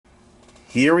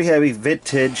Here we have a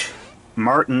vintage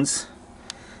Marantz,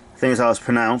 I think is how it's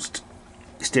pronounced,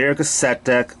 stereo cassette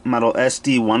deck, model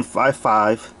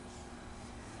SD-155.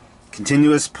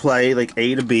 Continuous play, like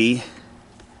A to B.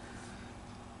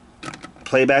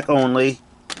 Playback only.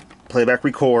 Playback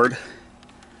record.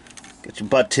 Got your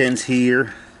buttons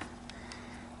here.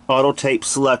 Auto tape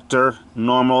selector.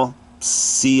 Normal.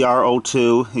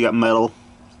 CR02. You got metal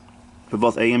for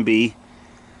both A and B.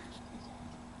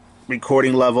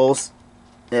 Recording levels.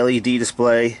 LED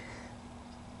display.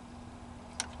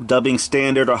 Dubbing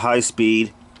standard or high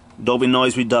speed. Dolby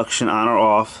noise reduction on or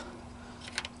off.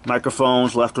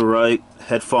 Microphones left or right.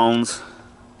 Headphones.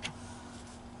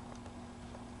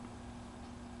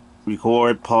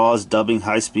 Record, pause, dubbing,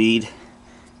 high speed.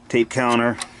 Tape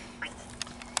counter.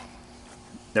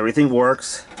 Everything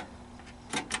works.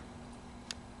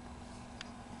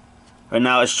 Right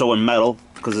now it's showing metal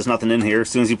because there's nothing in here. As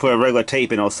soon as you put a regular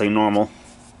tape in, it'll say normal.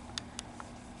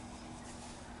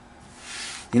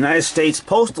 United States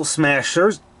Postal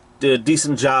Smashers did a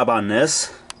decent job on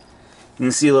this. You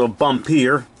can see a little bump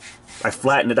here. I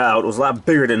flattened it out. It was a lot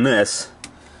bigger than this.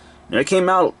 And it came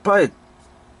out probably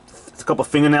a couple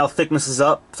fingernail thicknesses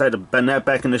up, so I had to bend that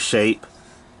back into shape.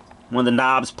 One of the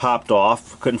knobs popped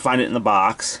off. Couldn't find it in the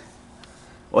box.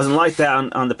 It wasn't like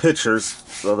that on the pictures,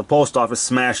 so the post office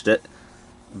smashed it.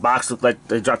 The box looked like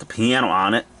they dropped a piano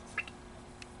on it.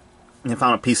 And they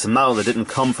found a piece of metal that didn't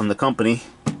come from the company.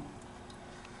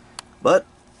 But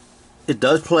it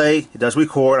does play, it does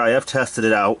record. I have tested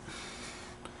it out.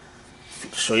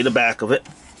 I'll show you the back of it.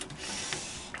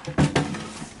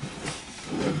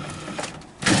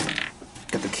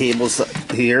 Got the cables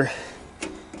here.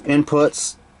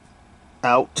 Inputs,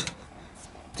 out,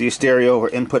 to your stereo, or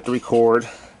input to record.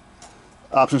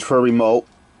 Options for a remote.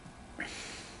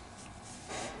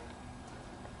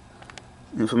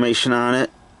 Information on it.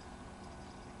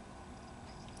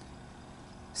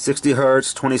 60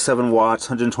 hertz, 27 watts,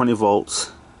 120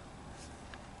 volts.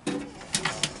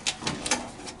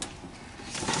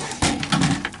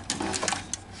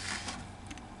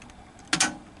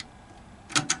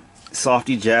 Soft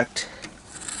eject.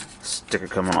 Sticker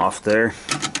coming off there.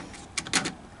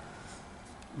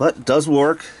 But it does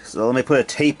work, so let me put a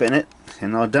tape in it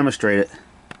and I'll demonstrate it.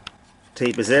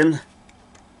 Tape is in.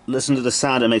 Listen to the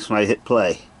sound it makes when I hit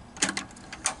play.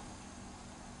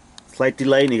 Slight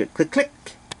delay and you get click click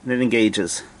and it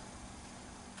engages.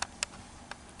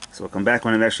 So we'll come back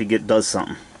when it actually does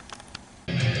something.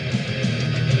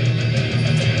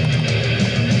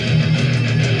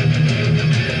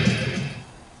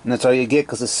 And that's all you get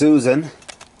because it's Susan.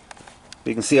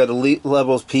 You can see how the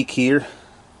levels peak here.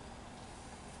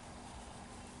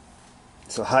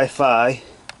 So hi-fi.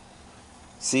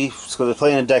 See, so they're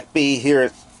playing in deck B. Here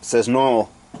it says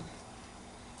normal.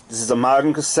 This is a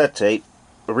modern cassette tape,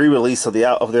 a re-release of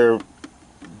their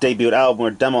debut album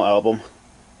or demo album.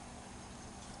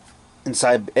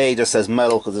 Inside A just says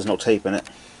metal because there's no tape in it.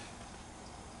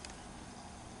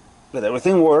 But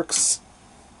everything works.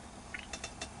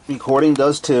 Recording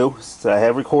does too, so I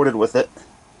have recorded with it.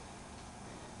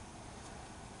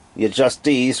 You adjust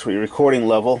these for your recording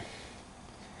level.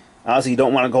 Obviously you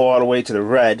don't want to go all the way to the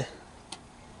red.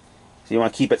 So you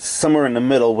want to keep it somewhere in the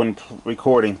middle when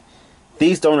recording.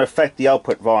 These don't affect the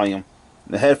output volume.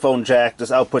 The headphone jack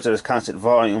just outputs at its constant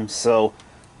volume, so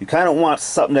you kind of want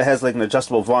something that has like an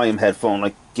adjustable volume headphone,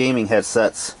 like gaming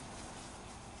headsets.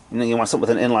 And then you want something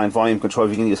with an inline volume control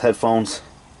if you can use headphones.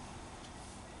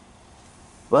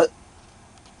 But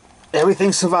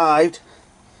everything survived.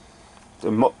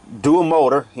 The dual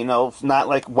motor, you know, it's not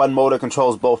like one motor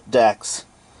controls both decks.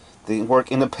 They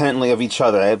work independently of each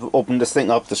other. I have opened this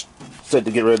thing up to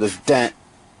get rid of this dent.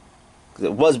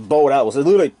 It was bowed out. It was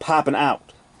literally popping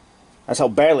out. That's how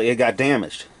badly it got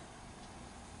damaged.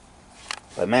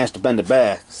 I managed to bend it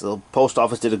back, so the post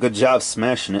office did a good job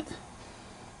smashing it.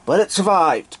 But it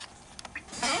survived.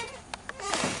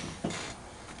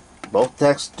 Both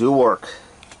decks do work.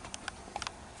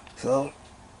 So,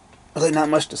 really not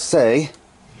much to say.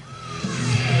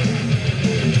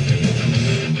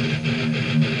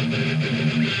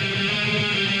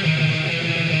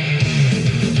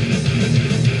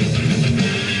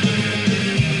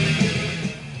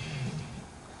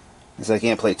 I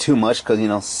can't play too much because, you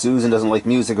know, Susan doesn't like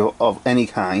music of any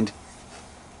kind.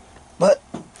 But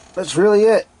that's really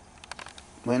it.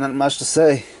 Ain't not much to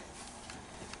say.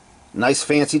 Nice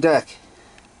fancy deck.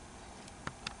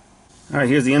 Alright,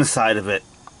 here's the inside of it.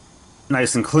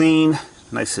 Nice and clean,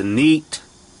 nice and neat.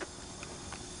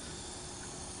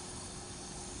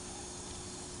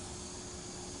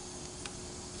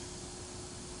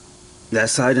 That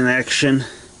side in action.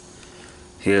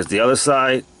 Here's the other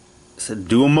side. It's a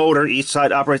dual motor. Each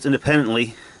side operates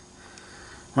independently.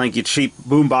 Like your cheap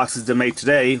boom boxes they make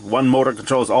today, one motor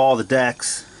controls all the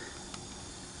decks.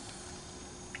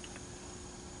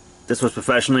 This was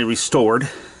professionally restored.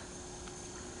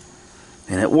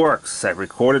 And it works. I've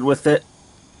recorded with it.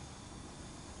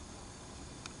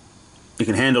 You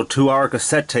can handle 2-hour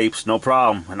cassette tapes, no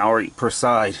problem. An hour per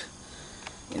side.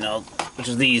 You know, which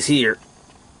is these here.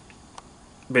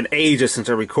 Been ages since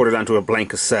I recorded onto a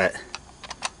blank cassette.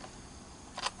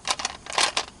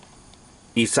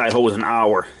 Each side holds an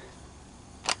hour.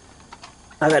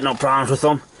 I've had no problems with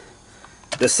them.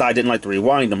 This side didn't like to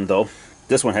rewind them though.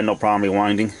 This one had no problem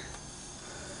rewinding.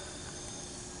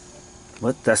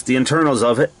 But that's the internals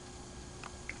of it.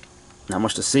 Not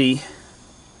much to see.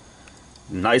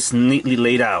 Nice and neatly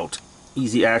laid out.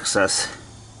 Easy access.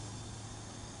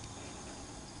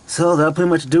 So that'll pretty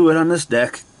much do it on this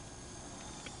deck.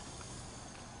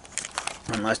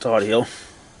 Nice audio.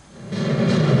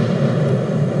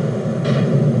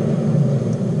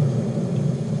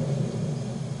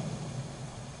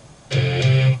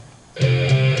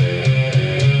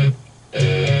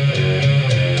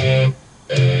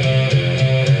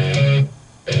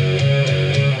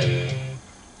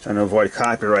 Trying to avoid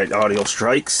copyright audio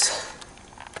strikes.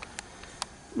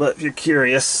 But if you're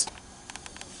curious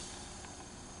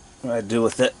what I do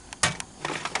with it,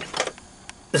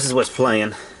 this is what's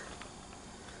playing.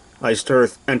 Iced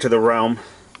Earth, Enter the Realm.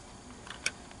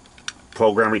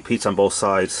 Program repeats on both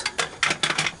sides.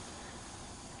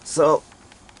 So,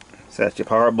 that's your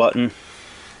power button.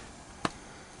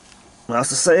 What else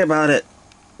to say about it?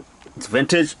 It's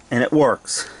vintage and it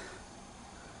works.